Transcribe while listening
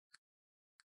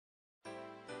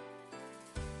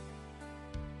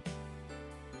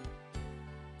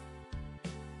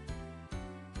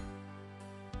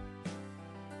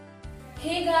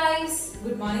Hey guys,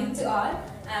 good morning to all.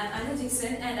 I'm Anu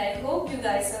Dixon and I hope you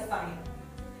guys are fine.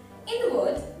 In the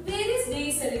world, various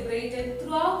days celebrated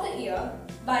throughout the year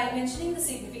by mentioning the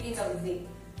significance of the day.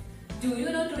 Do you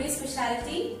know today's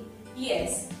speciality?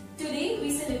 Yes, today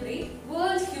we celebrate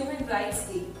World Human Rights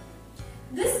Day.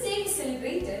 This day is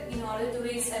celebrated in order to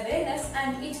raise awareness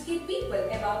and educate people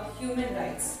about human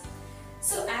rights.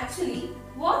 So actually,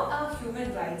 what are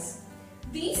human rights?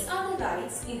 These are the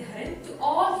rights inherent to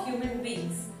all human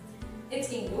beings.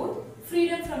 It includes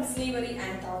freedom from slavery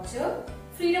and torture,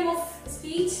 freedom of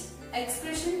speech,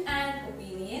 expression and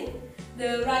opinion,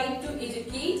 the right to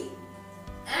educate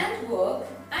and work,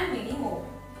 and many more.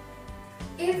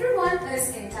 Everyone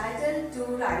is entitled to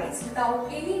rights without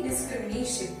any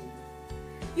discrimination.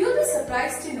 You'll be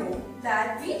surprised to know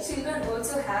that we children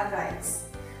also have rights.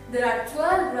 There are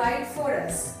 12 rights for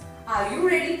us. Are you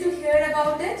ready to hear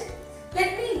about it?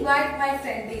 Let me invite my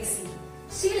friend Daisy.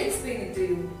 She'll explain it to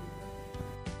you.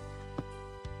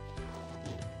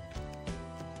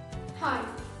 Hi,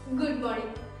 good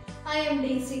morning. I am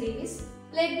Daisy Davis.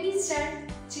 Let me start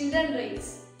children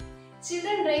rights.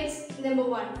 Children rights number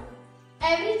 1.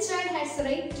 Every child has the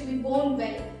right to be born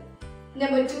well.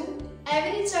 Number 2.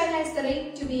 Every child has the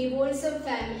right to be a wholesome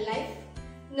family life.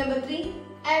 Number 3.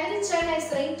 Every child has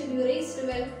the right to be raised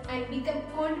well and become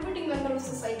a contributing member of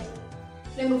society.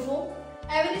 Number 4.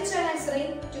 Every child has the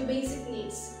right to basic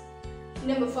needs.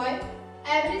 Number 5.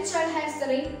 Every child has the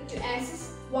right to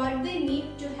access what they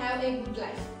need to have a good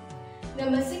life.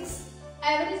 Number 6.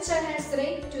 Every child has the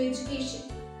right to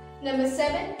education. Number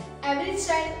 7. Every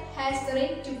child has the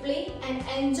right to play and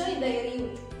enjoy their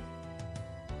youth.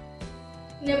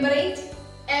 Number 8.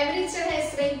 Every child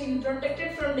has the right to be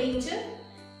protected from danger.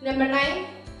 Number 9.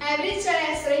 Every child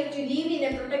has the right to live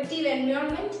in a protective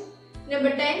environment. Number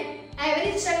 10.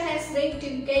 Every child has the right to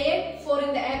be cared for in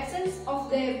the absence of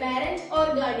their parent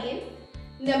or guardian.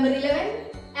 Number 11.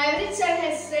 Every child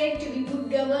has the right to be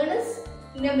good governance.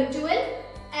 Number 12.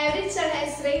 Every child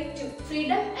has the right to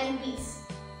freedom and peace.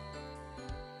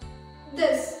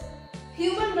 Thus,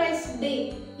 Human Rights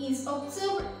Day is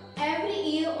observed every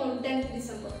year on 10th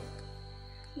December.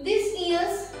 This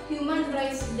year's Human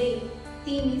Rights Day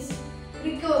theme is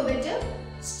Recover Better,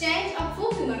 Stand Up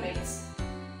for Human Rights.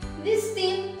 This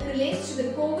theme relates to the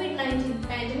COVID-19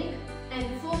 pandemic and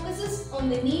focuses on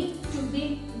the need to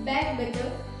build back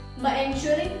better by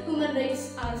ensuring human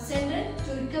rights are central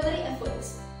to